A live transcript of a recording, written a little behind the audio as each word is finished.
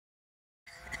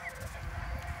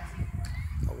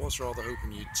was rather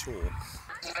hoping you'd talk.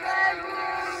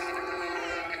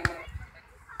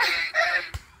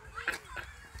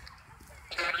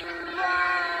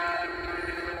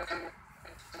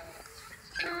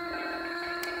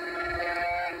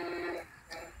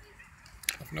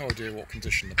 I've no idea what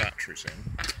condition the battery's in.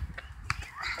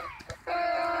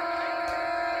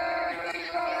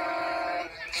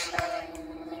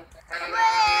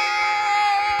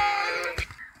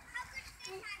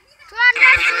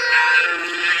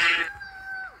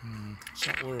 It's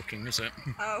not working, is it?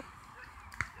 Oh.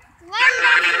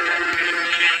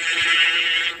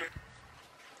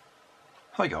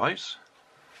 Hi guys.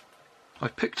 I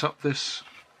picked up this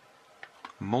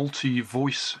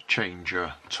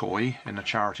Multi-Voice-Changer toy in a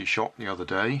charity shop the other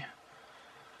day.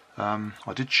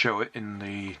 I did show it in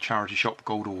the charity shop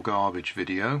Gold or Garbage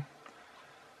video,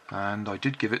 and I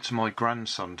did give it to my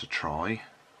grandson to try,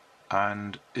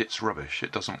 and it's rubbish,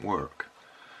 it doesn't work.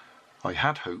 I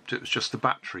had hoped it was just the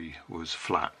battery was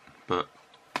flat, but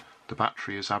the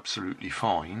battery is absolutely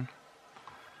fine.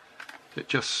 It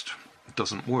just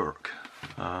doesn't work.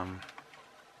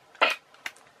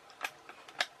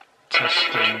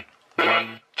 Testing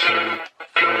 1, 2,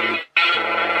 3,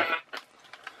 4.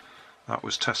 That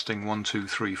was testing 1, 2,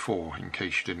 3, 4, in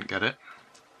case you didn't get it.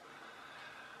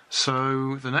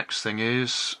 So the next thing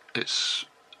is,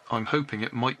 I'm hoping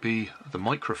it might be the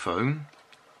microphone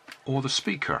or the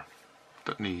speaker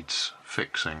that needs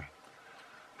fixing.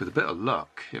 With a bit of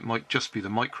luck, it might just be the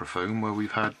microphone where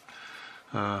we've had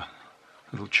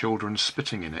little children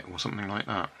spitting in it or something like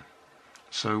that.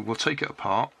 So we'll take it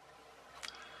apart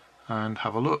and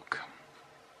have a look.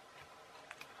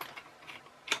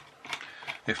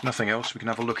 If nothing else, we can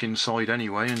have a look inside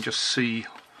anyway and just see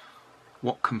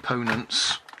what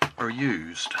components are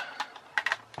used.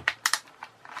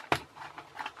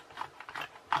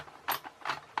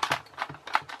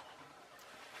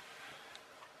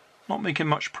 Not making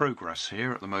much progress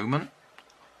here at the moment.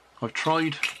 I've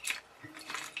tried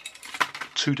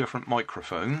 2 different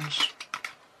microphones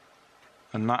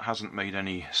and that hasn't made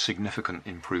any significant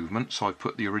improvement, so I've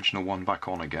put the original one back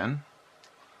on again.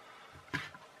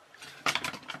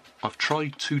 I've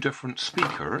tried 2 different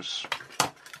speakers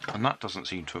and that doesn't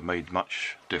seem to have made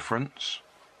much difference.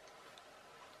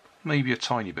 Maybe a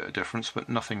tiny bit of difference, but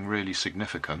nothing really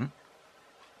significant.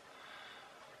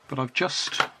 But I've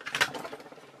just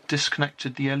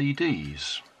disconnected the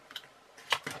LEDs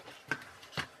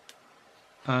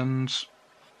and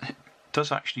it does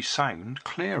actually sound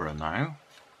clearer now.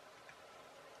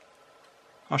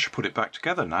 I should put it back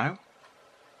together now.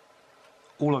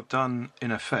 All I've done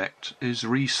in effect is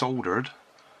resoldered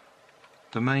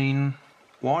the main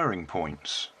wiring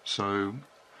points. So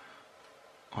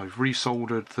I've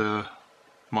resoldered the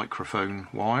microphone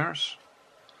wires,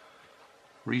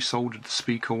 resoldered the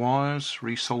speaker wires,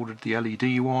 resoldered the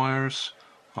LED wires,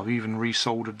 I've even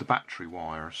resoldered the battery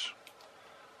wires.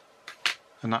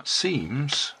 And that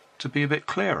seems to be a bit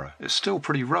clearer. It's still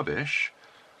pretty rubbish,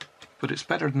 but it's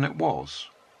better than it was.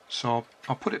 So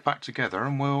I'll put it back together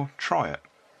and we'll try it.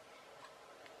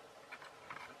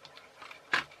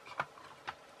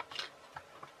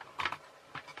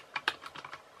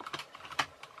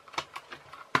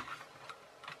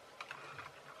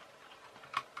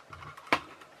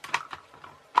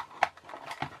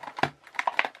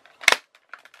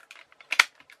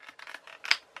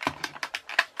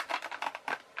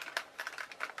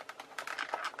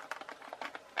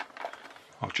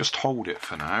 I'll just hold it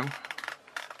for now.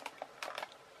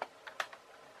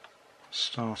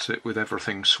 Start it with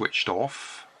everything switched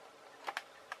off.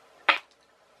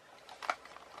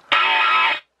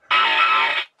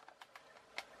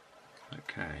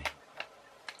 Okay.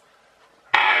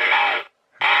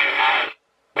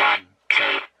 1,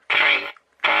 2, 3,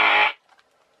 4. I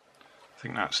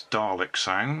think that's Dalek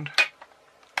sound.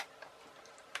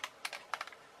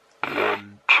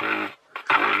 1, 2,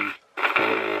 3,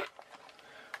 4.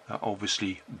 That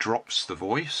obviously drops the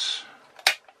voice.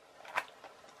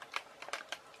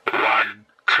 1,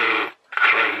 2,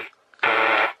 3, 4.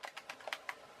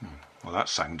 Well, that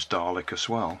sounds Dalek as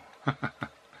well. 1,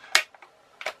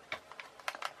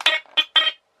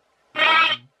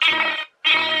 2,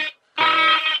 3, 4.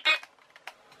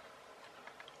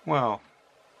 Well,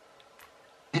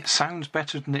 it sounds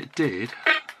better than it did.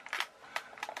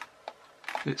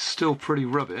 It's still pretty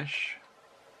rubbish,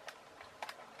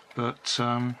 but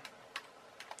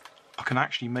I can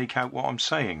actually make out what I'm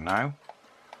saying now,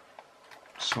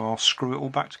 so I'll screw it all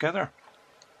back together.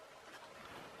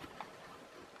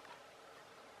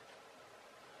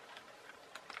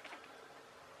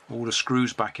 All the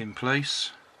screws back in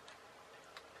place.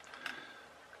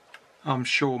 I'm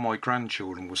sure my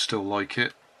grandchildren will still like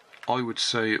it, I would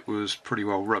say it was pretty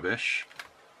well rubbish,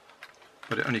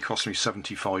 but it only cost me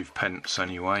 75p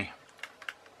anyway.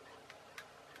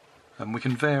 And we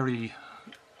can vary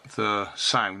the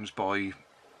sounds by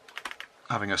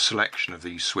having a selection of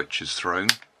these switches thrown.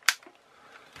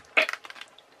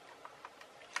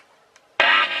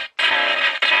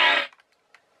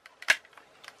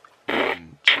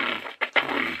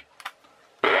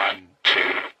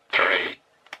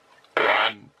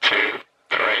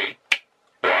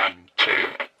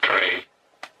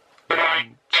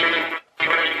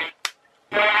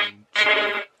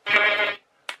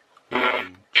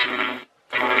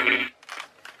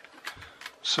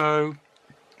 So,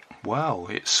 well,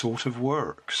 it sort of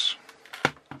works.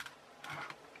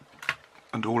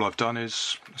 And all I've done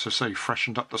is, as I say,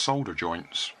 freshened up the solder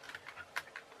joints.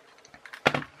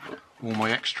 All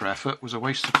my extra effort was a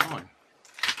waste of time.